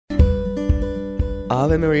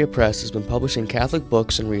Ave Maria Press has been publishing Catholic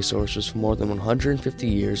books and resources for more than 150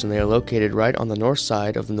 years, and they are located right on the north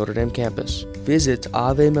side of the Notre Dame campus. Visit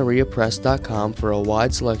AveMariaPress.com for a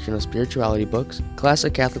wide selection of spirituality books,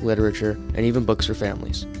 classic Catholic literature, and even books for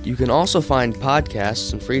families. You can also find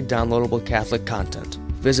podcasts and free downloadable Catholic content.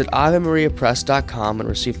 Visit AveMariaPress.com and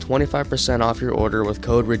receive 25% off your order with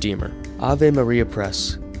code REDEEMER. Ave Maria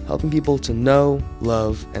Press, helping people to know,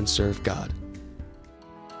 love, and serve God.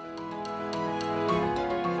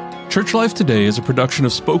 Church Life Today is a production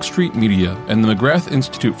of Spoke Street Media and the McGrath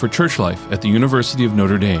Institute for Church Life at the University of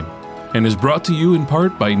Notre Dame, and is brought to you in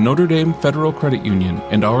part by Notre Dame Federal Credit Union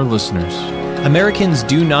and our listeners. Americans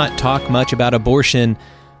do not talk much about abortion,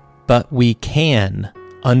 but we can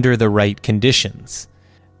under the right conditions.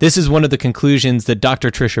 This is one of the conclusions that Dr.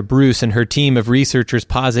 Tricia Bruce and her team of researchers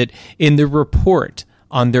posit in the report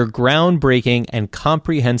on their groundbreaking and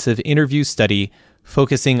comprehensive interview study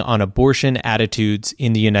focusing on abortion attitudes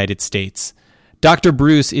in the United States. Dr.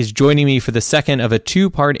 Bruce is joining me for the second of a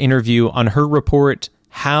two-part interview on her report,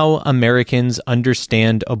 How Americans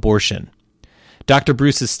Understand Abortion. Dr.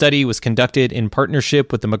 Bruce's study was conducted in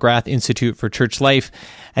partnership with the McGrath Institute for Church Life,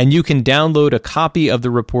 and you can download a copy of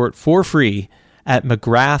the report for free at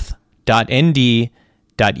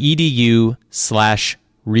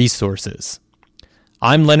mcgrath.nd.edu/resources.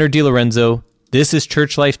 I'm Leonard DiLorenzo. This is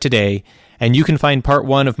Church Life Today, and you can find part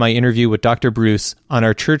one of my interview with Dr. Bruce on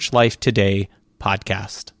our Church Life Today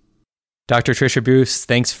podcast. Dr. Tricia Bruce,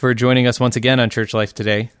 thanks for joining us once again on Church Life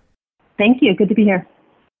Today. Thank you. Good to be here.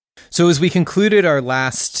 So as we concluded our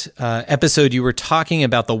last episode, you were talking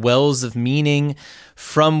about the wells of meaning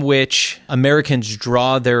from which Americans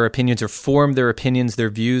draw their opinions or form their opinions, their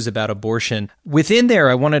views about abortion. Within there,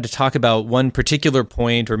 I wanted to talk about one particular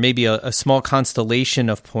point, or maybe a small constellation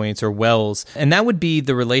of points or wells, and that would be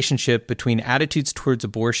the relationship between attitudes towards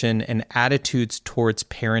abortion and attitudes towards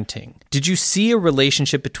parenting. Did you see a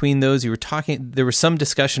relationship between those? There was some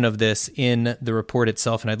discussion of this in the report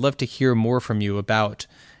itself, and I'd love to hear more from you about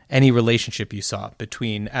any relationship you saw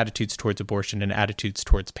between attitudes towards abortion and attitudes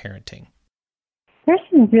towards parenting. There's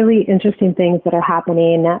some really interesting things that are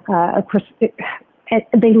happening. Of course,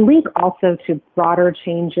 they link also to broader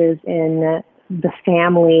changes in the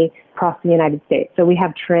family across the United States. So we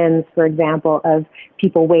have trends, for example, of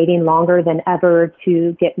people waiting longer than ever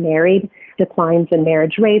to get married, declines in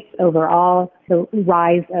marriage rates overall, the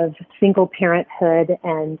rise of single parenthood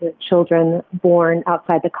and children born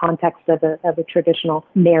outside the context of a traditional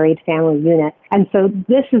married family unit. And so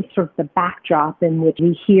this is sort of the backdrop in which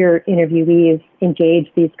we hear interviewees engage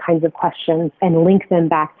these kinds of questions and link them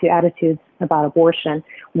back to attitudes about abortion.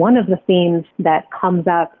 One of the themes that comes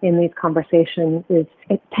up in these conversations is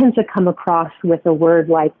it tends to come across with a word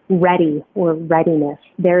like ready or readiness.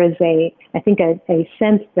 There is a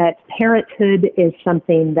sense that parenthood is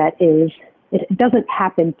something that it doesn't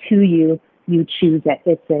happen to you, you choose it.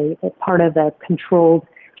 It's a part of a controlled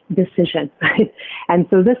decision. And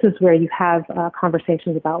so this is where you have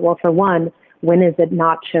conversations about, well, for one, when is it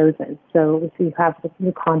not chosen? So if you have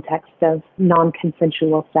the context of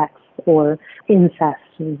non-consensual sex or incest,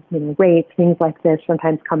 rape, things like this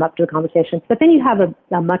sometimes come up to the conversation. But then you have a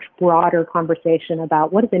much broader conversation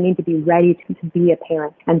about what does it mean to be ready to be a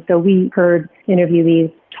parent. And so we heard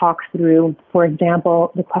interviewees talk through, for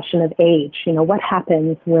example, the question of age. What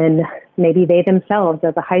happens when maybe they themselves,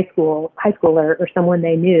 as a high schooler or someone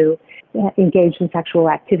they knew, engaged in sexual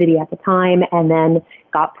activity at the time and then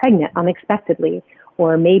got pregnant unexpectedly.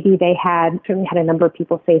 Or maybe certainly had a number of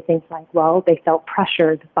people say things like, well, they felt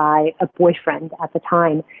pressured by a boyfriend at the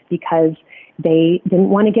time because they didn't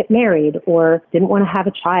want to get married or didn't want to have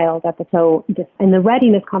a child. And the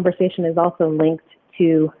readiness conversation is also linked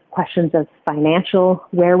to questions of financial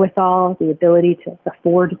wherewithal, the ability to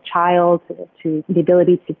afford a child, to the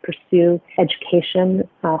ability to pursue education,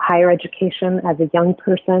 higher education as a young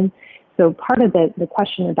person. So part of the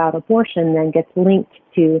question about abortion then gets linked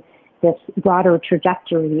to this broader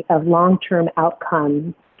trajectory of long-term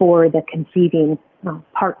outcome for the conceiving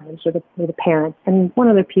partners or the parents. And one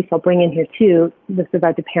other piece I'll bring in here too with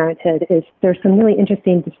regard to parenthood is there's some really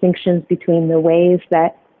interesting distinctions between the ways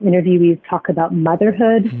that interviewees talk about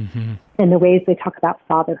motherhood and the ways they talk about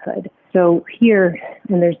fatherhood. So here,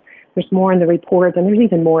 and there's more in the report, and there's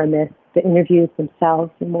even more in the interviews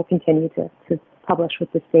themselves, and we'll continue to publish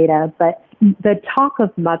with this data. But the talk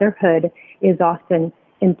of motherhood is often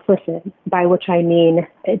implicit, by which I mean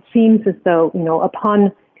it seems as though,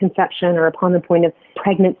 upon conception or upon the point of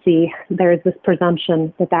pregnancy, there is this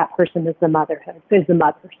presumption that person is the mother.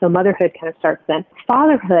 So motherhood kind of starts then.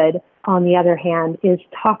 Fatherhood, on the other hand, is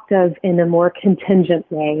talked of in a more contingent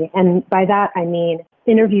way. And by that, I mean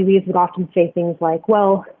interviewees would often say things like,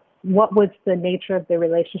 well, what was the nature of the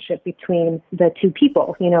relationship between the two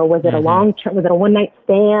people? Was it a long-term, was it a one-night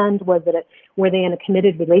stand? Were they in a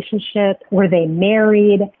committed relationship? Were they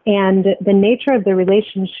married? And the nature of the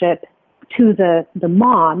relationship to the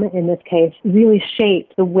mom, in this case, really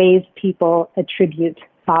shaped the ways people attribute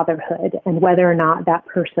fatherhood and whether or not that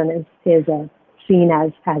person is seen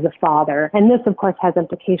as a father. And this, of course, has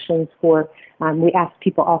implications for, we asked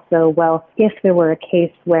people also, well, if there were a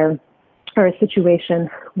case or a situation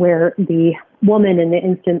where the woman in the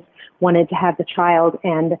instance wanted to have the child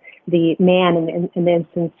and the man in the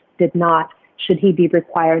instance did not, should he be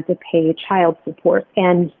required to pay child support?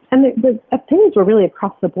 And the opinions were really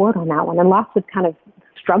across the board on that one, and lots of kind of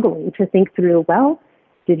struggling to think through, well,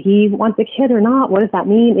 did he want the kid or not? What does that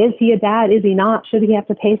mean? Is he a dad? Is he not? Should he have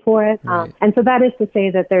to pay for it? Right. And so that is to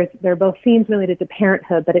say that there are both themes related to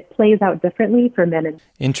parenthood, but it plays out differently for men and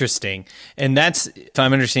Interesting. And that's, if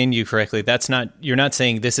I'm understanding you correctly, you're not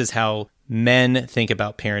saying this is how men think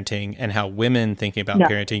about parenting and how women think about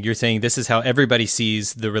parenting. You're saying this is how everybody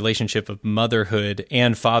sees the relationship of motherhood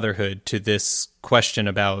and fatherhood to this question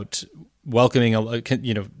about welcoming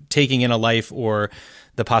taking in a life or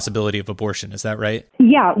the possibility of abortion. Is that right?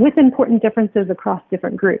 Yeah, with important differences across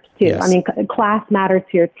different groups too. Yes. I mean, class matters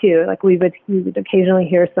here too. Like we would occasionally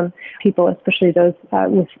hear some people, especially those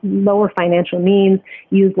with lower financial means,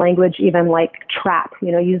 use language even like trap,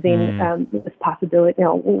 using this possibility,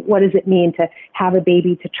 what does it mean to have a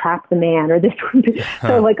baby to trap the man or this?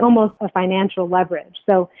 So like almost a financial leverage.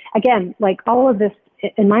 So again, like all of this,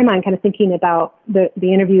 in my mind, kind of thinking about the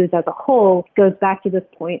interviews as a whole goes back to this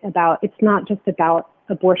point about it's not just about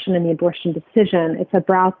abortion and the abortion decision. It's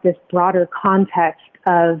about this broader context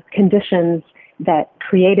of conditions that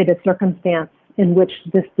created a circumstance in which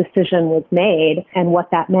this decision was made and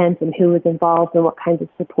what that meant and who was involved and what kinds of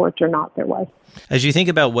support or not there was. As you think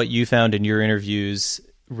about what you found in your interviews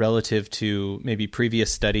relative to maybe previous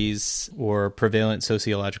studies or prevalent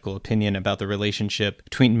sociological opinion about the relationship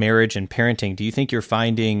between marriage and parenting, do you think you're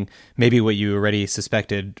finding maybe what you already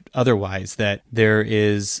suspected otherwise, that there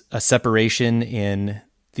is a separation in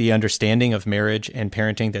the understanding of marriage and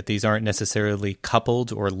parenting, that these aren't necessarily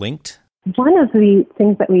coupled or linked? One of the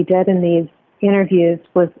things that we did in these interviews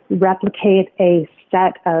was replicate a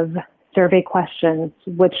set of survey questions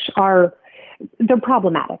which they're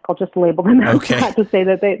problematic. I'll just label them as that to say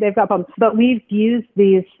that they've got problems. But we've used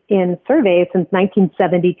these in surveys since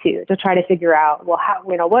 1972 to try to figure out, well, how,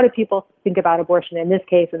 what do people think about abortion in this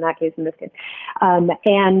case, in that case, in this case?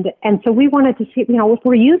 And so we wanted to see, if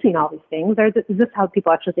we're using all these things, is this how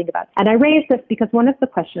people actually think about it? And I raised this because one of the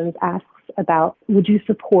questions asks about, would you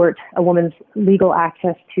support a woman's legal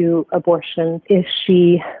access to abortion if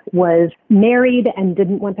she was married and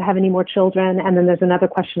didn't want to have any more children? And then there's another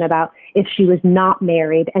question about if she was not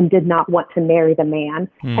married and did not want to marry the man.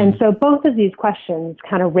 And so both of these questions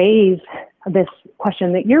kind of raise this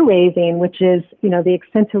question that you're raising, which is, the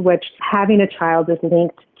extent to which having a child is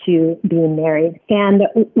linked to being married. And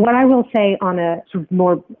what I will say on a sort of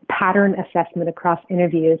more pattern assessment across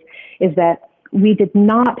interviews is that we did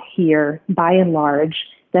not hear, by and large,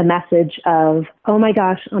 the message of, oh my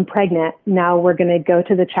gosh, I'm pregnant, now we're going to go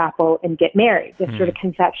to the chapel and get married. This sort of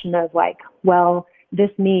conception of like, well, this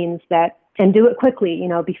means that, and do it quickly,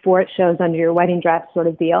 before it shows under your wedding dress sort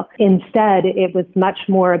of deal. Instead, it was much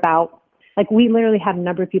more about, like, we literally had a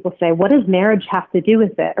number of people say, what does marriage have to do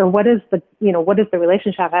with it? Or what does the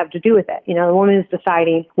relationship have to do with it? The woman is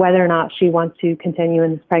deciding whether or not she wants to continue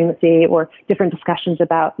in this pregnancy, or different discussions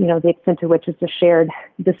about, the extent to which it's a shared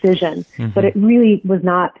decision. But it really was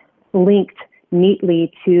not linked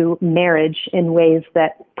neatly to marriage in ways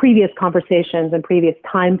that previous conversations and previous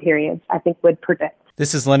time periods, I think, would predict.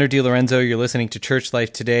 This is Leonard DiLorenzo. You're listening to Church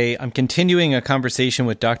Life Today. I'm continuing a conversation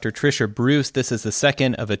with Dr. Tricia Bruce. This is the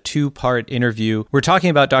second of a two-part interview. We're talking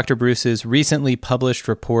about Dr. Bruce's recently published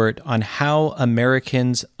report on how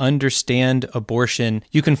Americans understand abortion.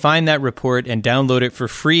 You can find that report and download it for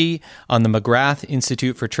free on the McGrath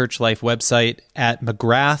Institute for Church Life website at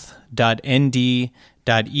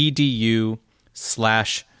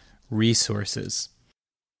mcgrath.nd.edu/resources.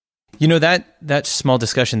 That small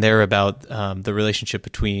discussion there about the relationship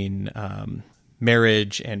between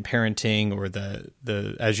marriage and parenting, or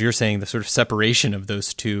the as you're saying, the sort of separation of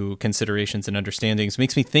those two considerations and understandings,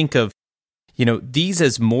 makes me think of, these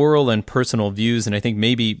as moral and personal views. And I think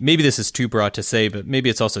maybe this is too broad to say, but maybe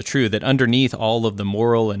it's also true that underneath all of the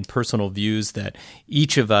moral and personal views that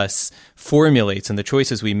each of us formulates and the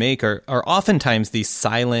choices we make are oftentimes these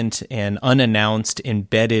silent and unannounced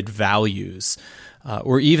embedded values,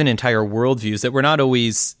 or even entire worldviews that we're not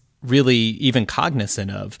always really even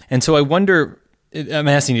cognizant of. And so I wonder, I'm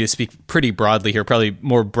asking you to speak pretty broadly here, probably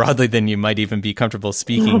more broadly than you might even be comfortable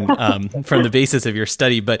speaking from the basis of your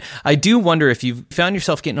study. But I do wonder if you've found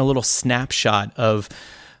yourself getting a little snapshot of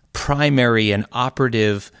primary and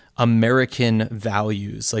operative American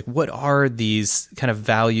values. Like, what are these kind of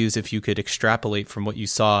values, if you could extrapolate from what you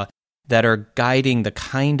saw, that are guiding the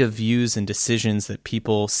kind of views and decisions that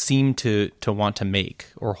people seem to want to make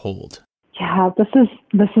or hold? Yeah, this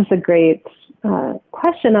is a great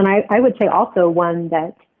question, and I would say also one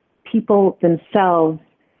that people themselves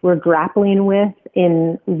were grappling with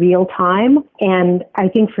in real time. And I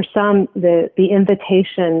think for some, the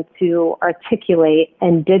invitation to articulate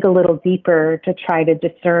and dig a little deeper to try to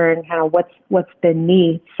discern kind of what's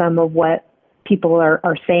beneath some of what people are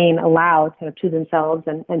saying aloud to themselves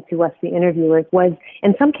and to us, the interviewers, was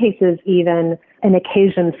in some cases even an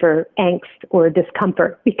occasion for angst or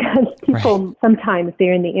discomfort, because people sometimes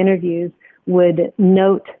during the interviews would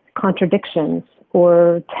note contradictions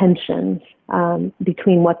or tensions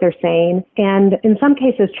between what they're saying, and in some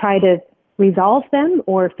cases try to resolve them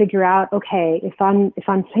or figure out, okay, if I'm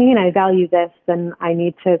saying I value this, then I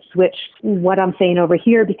need to switch what I'm saying over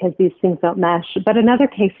here because these things don't mesh. But in other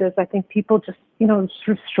cases, I think people just, sort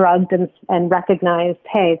of shrugged and recognized,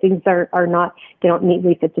 hey, things are not, they don't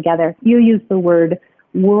neatly fit together. You use the word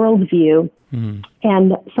worldview,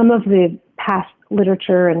 and some of the past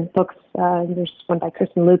literature and books, there's one by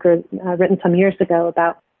Kirsten Luker written some years ago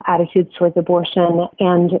about attitudes towards abortion,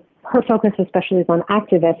 and her focus especially is on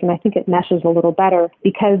activists, and I think it meshes a little better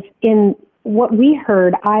because in what we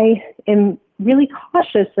heard, I am really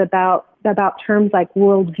cautious about terms like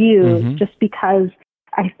worldview, just because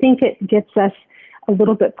I think it gets us a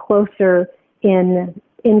little bit closer in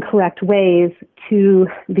incorrect ways to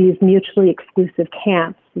these mutually exclusive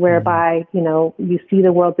camps whereby, you see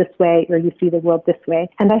the world this way or you see the world this way.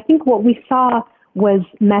 And I think what we saw was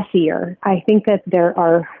messier. I think that there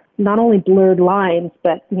are not only blurred lines,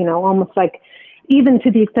 but, almost like even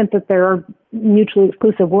to the extent that there are mutually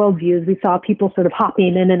exclusive worldviews, we saw people sort of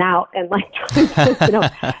hopping in and out and like trying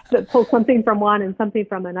to, to pull something from one and something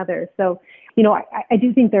from another. So, I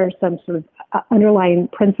do think there are some sort of underlying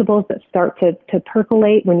principles that start to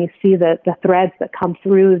percolate when you see the threads that come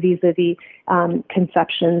through vis-a-vis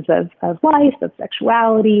conceptions of life, of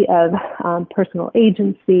sexuality, of personal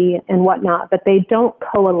agency and whatnot, but they don't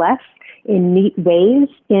coalesce in neat ways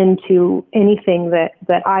into anything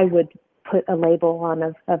that I would put a label on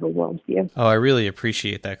of a worldview. Oh, I really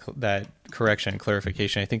appreciate that correction and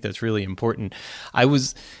clarification. I think that's really important. I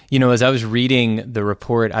was, as I was reading the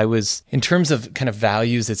report, I was, in terms of kind of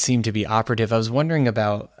values that seem to be operative, I was wondering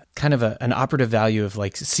about kind of an operative value of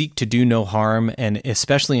like seek to do no harm, and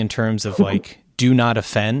especially in terms of like do not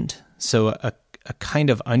offend. So a kind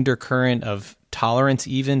of undercurrent of tolerance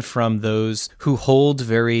even from those who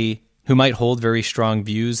might hold very strong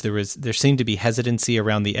views. There seemed to be hesitancy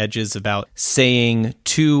around the edges about saying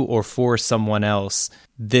to or for someone else,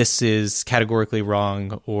 this is categorically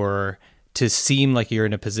wrong, or to seem like you're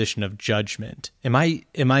in a position of judgment. Am I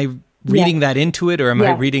reading that into it, or am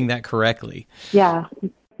I reading that correctly? Yeah,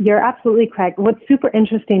 you're absolutely correct. What's super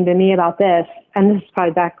interesting to me about this, and this is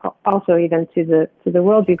probably back also even to the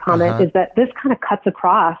worldview comment, is that this kind of cuts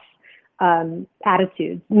across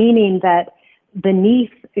attitudes, meaning that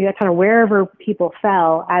beneath kind of wherever people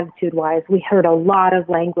fell attitude-wise, we heard a lot of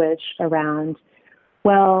language around,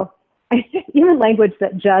 well, even language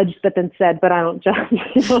that judged but then said, but I don't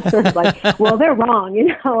judge, sort of like, well, they're wrong,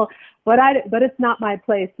 but it's not my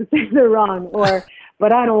place to say they're wrong, or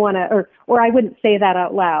but I don't want to, or I wouldn't say that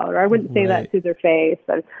out loud, or I wouldn't say that to their face.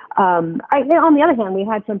 And on the other hand, we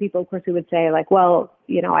had some people, of course, who would say like, well,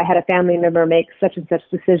 I had a family member make such and such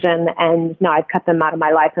decision, and now I've cut them out of my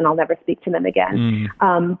life, and I'll never speak to them again.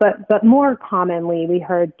 But more commonly, we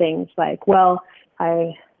heard things like, well, the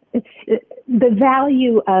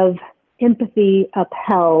value of empathy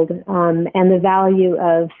upheld, and the value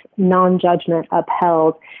of non-judgment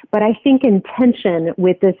upheld. But I think in tension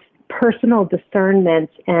with this personal discernment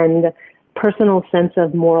and personal sense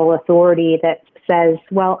of moral authority that says,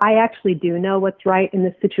 well, I actually do know what's right in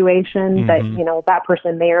this situation, but, that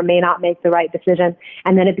person may or may not make the right decision.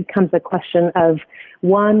 And then it becomes a question of,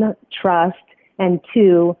 one, trust, and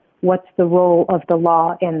two, what's the role of the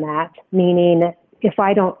law in that? Meaning, if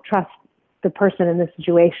I don't trust the person in this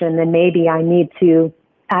situation, then maybe I need to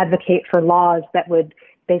advocate for laws that would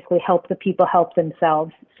basically help the people help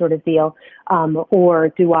themselves sort of deal. Or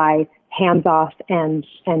do I hands off and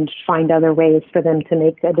find other ways for them to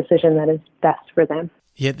make a decision that is best for them?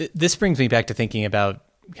 Yeah, this brings me back to thinking about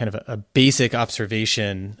kind of a basic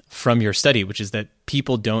observation from your study, which is that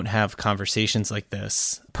people don't have conversations like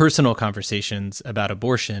this, personal conversations about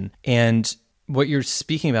abortion. And What you're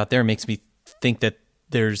speaking about there makes me think that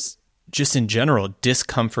there's just in general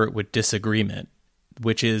discomfort with disagreement,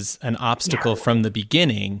 which is an obstacle from the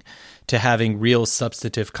beginning to having real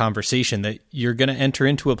substantive conversation, that you're going to enter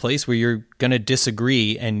into a place where you're going to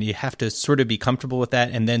disagree, and you have to sort of be comfortable with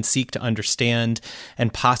that and then seek to understand.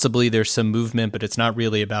 And possibly there's some movement, but it's not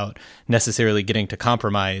really about necessarily getting to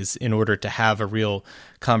compromise in order to have a real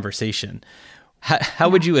conversation. How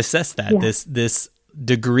would you assess that, this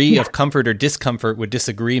degree of comfort or discomfort with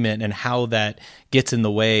disagreement, and how that gets in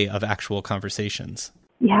the way of actual conversations?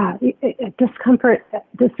 Yeah, discomfort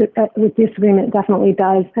with disagreement definitely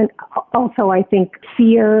does. And also, I think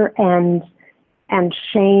fear and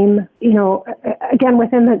shame, again,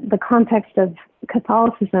 within the context of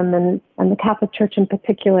Catholicism and the Catholic Church in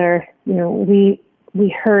particular, we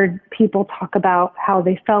heard people talk about how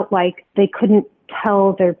they felt like they couldn't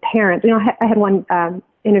tell their parents. I had one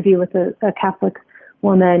interview with a Catholic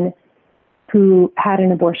woman who had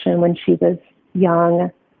an abortion when she was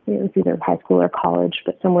young. It was either high school or college,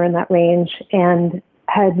 but somewhere in that range, and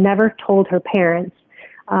had never told her parents,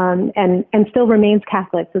 and still remains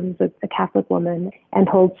Catholic. So this is a Catholic woman and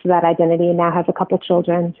holds to that identity, and now has a couple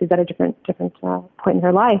children. She's at a different point in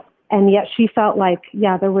her life. And yet she felt like,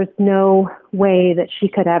 there was no way that she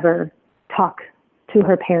could ever talk to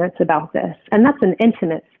her parents about this. And that's an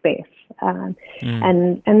intimate space. And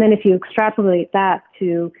then if you extrapolate that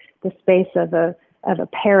to the space of a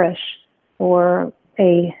parish or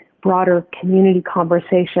a broader community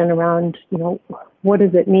conversation around, what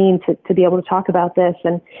does it mean to be able to talk about this?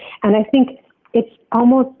 And I think it's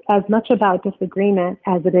almost as much about disagreement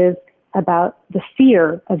as it is about the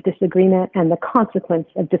fear of disagreement and the consequence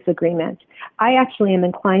of disagreement. I actually am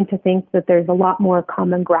inclined to think that there's a lot more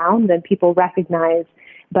common ground than people recognize,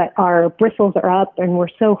 but our bristles are up and we're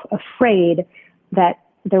so afraid that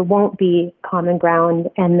there won't be common ground,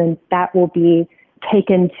 and then that will be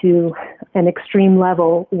taken to an extreme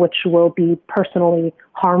level, which will be personally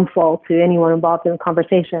harmful to anyone involved in the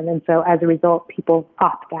conversation. And so as a result, people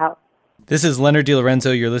opt out. This is Leonard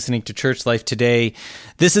DiLorenzo. You're listening to Church Life Today.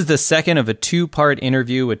 This is the second of a two-part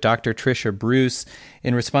interview with Dr. Tricia Bruce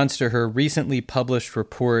in response to her recently published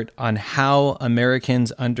report on how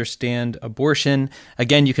Americans understand abortion.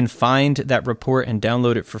 Again, you can find that report and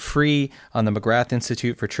download it for free on the McGrath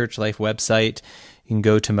Institute for Church Life website. You can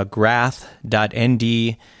go to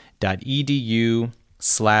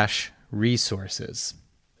mcgrath.nd.edu/resources.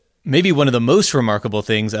 Maybe one of the most remarkable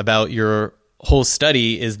things about your whole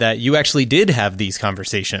study is that you actually did have these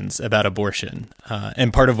conversations about abortion.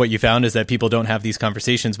 And part of what you found is that people don't have these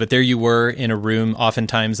conversations, but there you were in a room,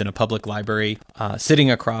 oftentimes in a public library,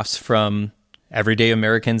 sitting across from everyday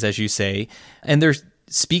Americans, as you say, and they're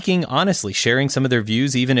speaking honestly, sharing some of their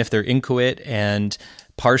views, even if they're inchoate and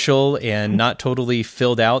partial and not totally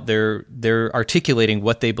filled out. They're articulating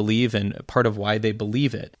what they believe and part of why they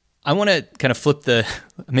believe it. I want to kind of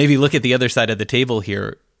maybe look at the other side of the table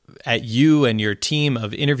here at you and your team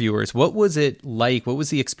of interviewers. What was it like? What was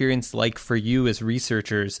the experience like for you as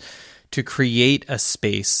researchers to create a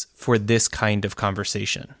space for this kind of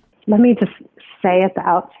conversation? Let me just say at the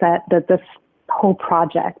outset that this whole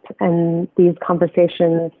project and these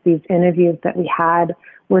conversations, these interviews that we had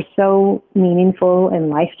were so meaningful and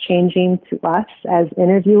life-changing to us as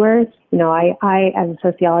interviewers. I as a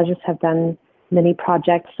sociologist have done many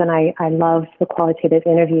projects, and I love the qualitative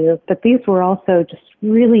interview, but these were also just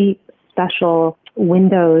really special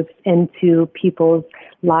windows into people's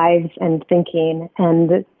lives and thinking.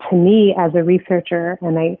 And to me as a researcher,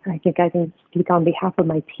 and I think I can speak on behalf of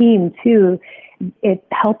my team too, it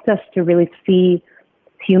helped us to really see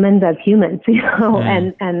humans as humans,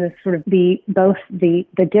 and sort of both the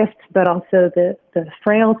gifts, but also the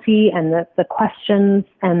frailty and the questions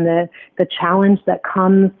and the challenge that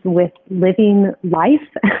comes with living life,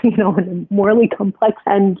 in a morally complex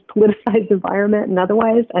and politicized environment and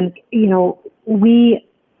otherwise. And, we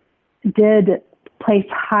did place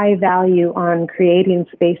high value on creating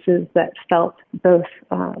spaces that felt both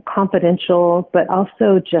confidential, but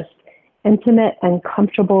also just intimate and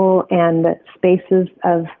comfortable, and spaces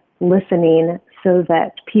of listening so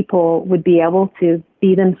that people would be able to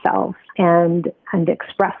be themselves and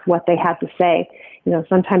express what they had to say.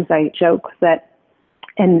 Sometimes I joke that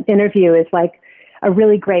an interview is like a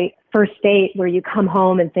really great first date where you come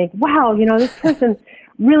home and think, wow, this person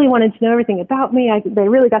really wanted to know everything about me. They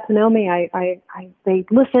really got to know me. They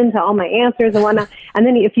listened to all my answers and whatnot. And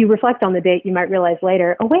then if you reflect on the date, you might realize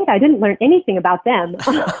later, oh, wait, I didn't learn anything about them.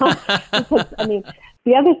 Because,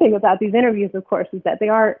 the other thing about these interviews, of course, is that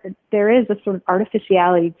there is a sort of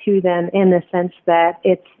artificiality to them, in the sense that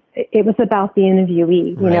it's it was about the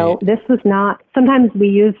interviewee. You know, this was not, sometimes we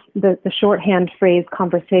use the shorthand phrase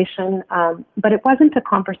conversation, but it wasn't a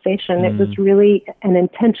conversation. It was really an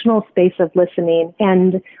intentional space of listening.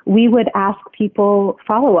 And we would ask people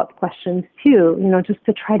follow-up questions too, you know, just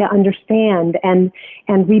to try to understand and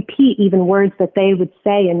repeat even words that they would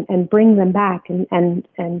say and bring them back and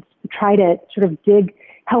try to sort of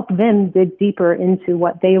help them dig deeper into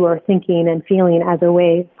what they were thinking and feeling as a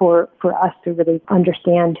way for us to really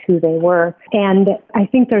understand who they were. And I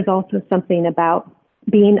think there's also something about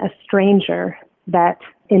being a stranger that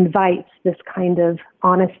invites this kind of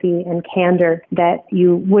honesty and candor that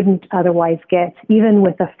you wouldn't otherwise get, even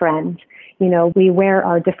with a friend. You know, we wear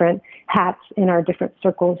our different hats in our different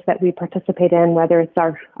circles that we participate in, whether it's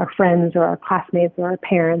our friends or our classmates or our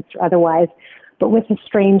parents or otherwise. But with a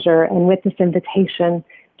stranger and with this invitation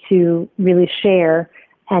to really share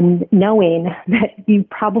and knowing that you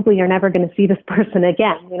probably are never going to see this person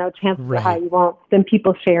again, you know, chances are high you won't, then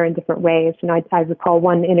people share in different ways. You know, I recall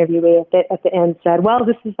one interviewee at the end said, well,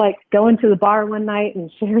 this is like going to the bar one night and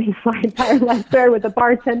sharing my entire life there with a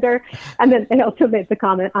bartender. And then they also made the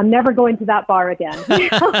comment, I'm never going to that bar again.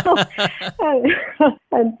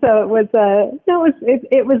 And so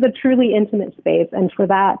it was a truly intimate space. And for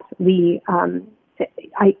that,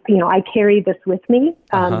 I carry this with me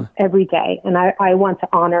every day, and I want to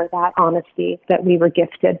honor that honesty that we were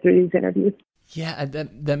gifted through these interviews. Yeah,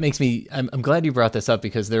 that makes me. I'm glad you brought this up,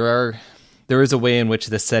 because there is a way in which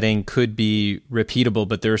the setting could be repeatable,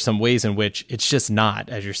 but there are some ways in which it's just not.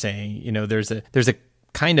 As you're saying, you know, there's a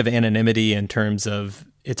kind of anonymity in terms of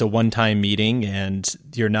it's a one-time meeting, and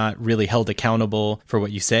you're not really held accountable for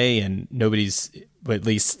what you say, and nobody's, at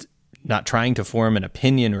least, not trying to form an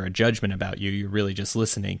opinion or a judgment about you. You're really just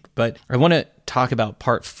listening. But I want to talk about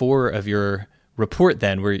part 4 of your report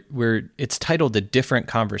then, where it's titled A Different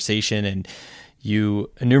Conversation, and you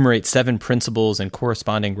enumerate 7 principles and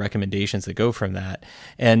corresponding recommendations that go from that.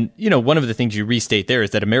 And, you know, one of the things you restate there is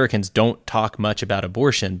that Americans don't talk much about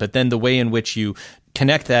abortion, but then the way in which you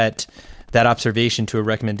connect that observation to a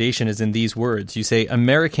recommendation is in these words. You say,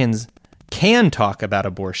 Americans can talk about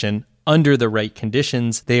abortion under the right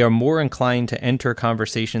conditions. They are more inclined to enter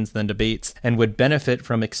conversations than debates and would benefit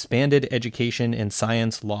from expanded education in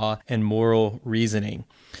science, law, and moral reasoning.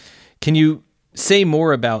 Can you say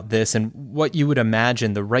more about this and what you would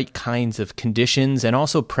imagine the right kinds of conditions and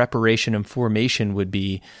also preparation and formation would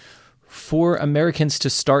be for Americans to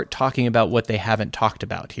start talking about what they haven't talked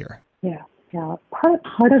about here? Yeah.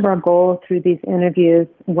 Part of our goal through these interviews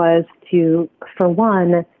was to, for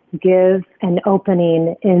one, give an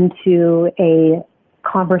opening into a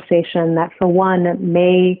conversation that, for one,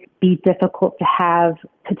 may be difficult to have.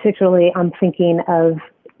 Particularly, I'm thinking of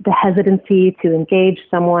the hesitancy to engage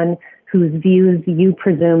someone whose views you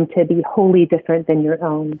presume to be wholly different than your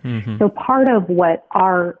own. Mm-hmm. So part of what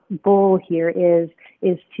our goal here is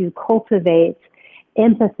to cultivate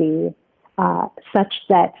empathy such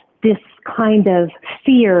that this kind of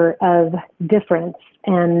fear of difference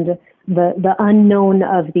and the unknown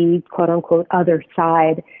of the quote unquote other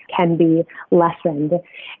side can be lessened.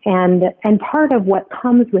 And part of what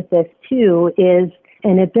comes with this too is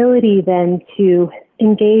an ability then to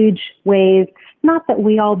engage ways, not that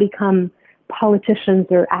we all become politicians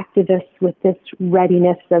or activists with this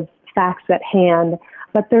readiness of facts at hand,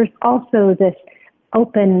 but there's also this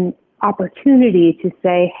open opportunity to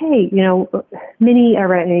say, hey, you know, many of our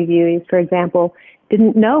interviewees, for example,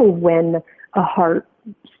 didn't know when a heart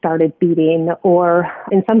started beating, or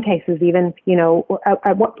in some cases even, you know,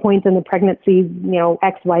 at what point in the pregnancy, you know,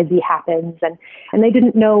 XYZ happens, and they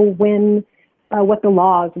didn't know when, what the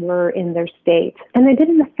laws were in their state. And they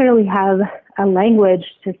didn't necessarily have a language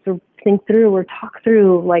to sort of think through or talk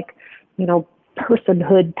through, like, you know,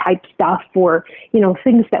 personhood type stuff, or, you know,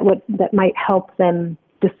 things that might help them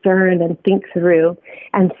discern and think through.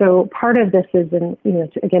 And so part of this is,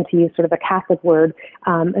 again, to use sort of a Catholic word,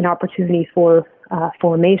 an opportunity for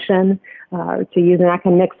formation, to use an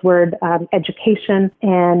academic word, education.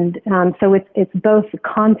 And so it's both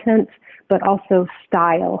content, but also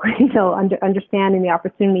style, understanding the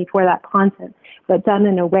opportunity for that content, but done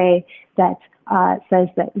in a way that says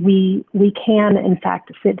that we can, in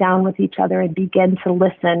fact, sit down with each other and begin to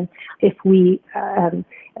listen if we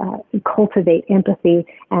cultivate empathy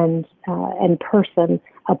and person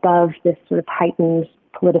above this sort of heightened,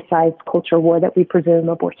 politicized culture war that we presume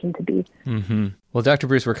abortion to be. Mm-hmm. Well, Dr.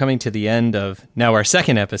 Bruce, we're coming to the end of now our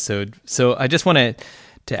second episode. So I just want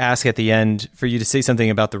to ask at the end for you to say something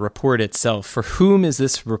about the report itself. For whom is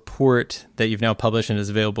this report that you've now published and is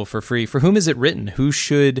available for free? For whom is it written?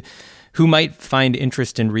 Who might find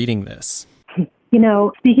interest in reading this? You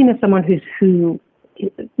know, speaking as someone who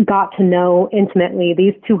got to know intimately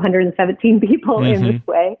these 217 people in this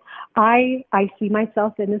way. I see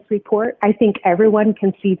myself in this report. I think everyone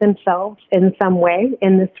can see themselves in some way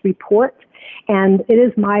in this report. And it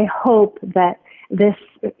is my hope that this,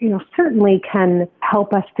 certainly can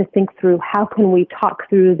help us to think through how can we talk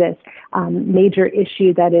through this major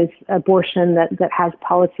issue that is abortion, that has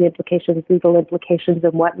policy implications, legal implications,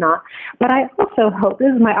 and whatnot. But I also hope,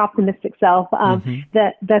 this is my optimistic self,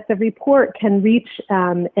 that the report can reach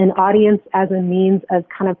an audience as a means of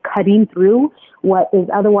kind of cutting through what is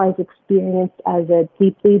otherwise experienced as a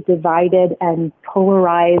deeply divided and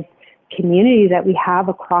polarized community that we have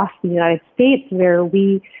across the United States, where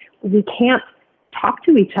we can't talk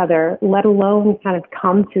to each other, let alone kind of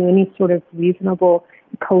come to any sort of reasonable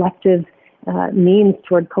collective means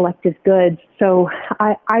toward collective goods. So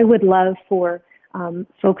I would love for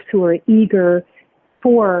folks who are eager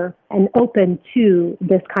for and open to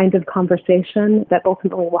this kind of conversation that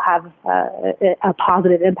ultimately will have a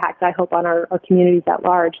positive impact, I hope, on our communities at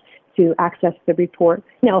large, to access the report.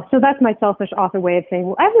 So that's my selfish author way of saying,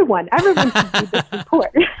 well, everyone should read this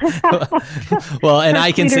report. Well, and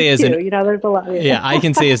I can say as there's a lot. I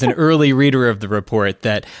can say as an early reader of the report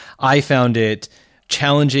that I found it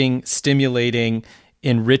challenging, stimulating,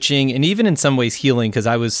 enriching, and even in some ways healing, because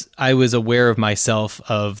I was aware of myself,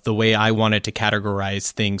 of the way I wanted to categorize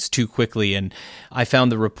things too quickly, and I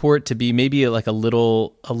found the report to be maybe like a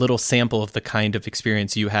little sample of the kind of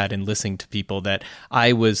experience you had in listening to people, that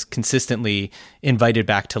I was consistently invited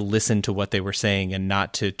back to listen to what they were saying and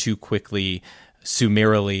not to too quickly,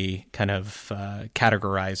 summarily kind of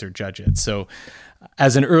categorize or judge it. So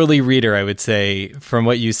as an early reader, I would say, from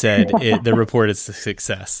what you said, the report is a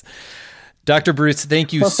success. Dr. Bruce,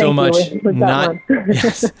 thank you so much.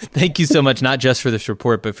 Thank you so much, not just for this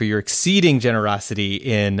report, but for your exceeding generosity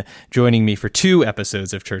in joining me for 2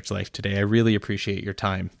 episodes of Church Life Today. I really appreciate your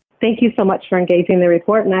time. Thank you so much for engaging the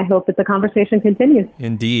report, and I hope that the conversation continues.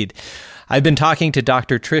 Indeed. I've been talking to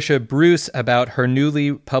Dr. Tricia Bruce about her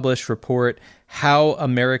newly published report, How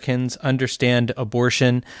Americans Understand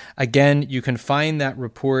Abortion. Again, you can find that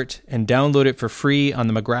report and download it for free on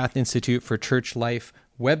the McGrath Institute for Church Life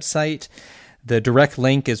website. The direct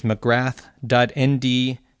link is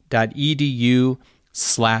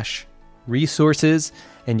mcgrath.nd.edu/resources,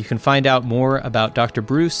 and you can find out more about Dr.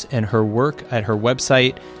 Bruce and her work at her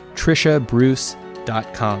website,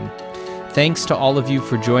 triciabruce.com. Thanks to all of you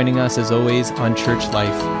for joining us, as always, on Church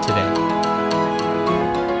Life Today.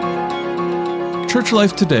 Church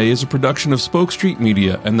Life Today is a production of Spoke Street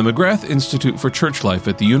Media and the McGrath Institute for Church Life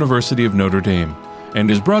at the University of Notre Dame, and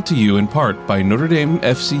is brought to you in part by Notre Dame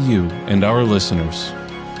FCU and our listeners.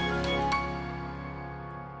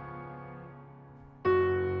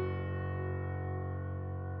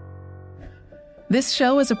 This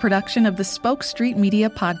show is a production of the Spoke Street Media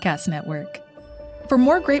Podcast Network. For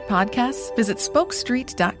more great podcasts, visit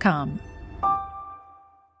spokestreet.com.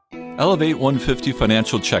 Elevate 150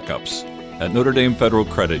 financial checkups at Notre Dame Federal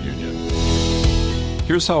Credit Union.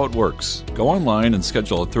 Here's how it works. Go online and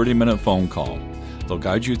schedule a 30-minute phone call. They'll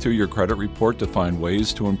guide you through your credit report to find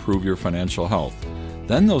ways to improve your financial health.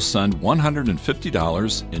 Then they'll send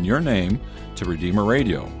 $150 in your name to Redeemer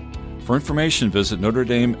Radio. For information, visit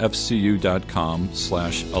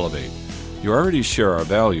NotreDameFCU.com/elevate. You already share our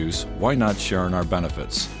values. Why not share in our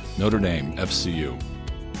benefits? Notre Dame FCU.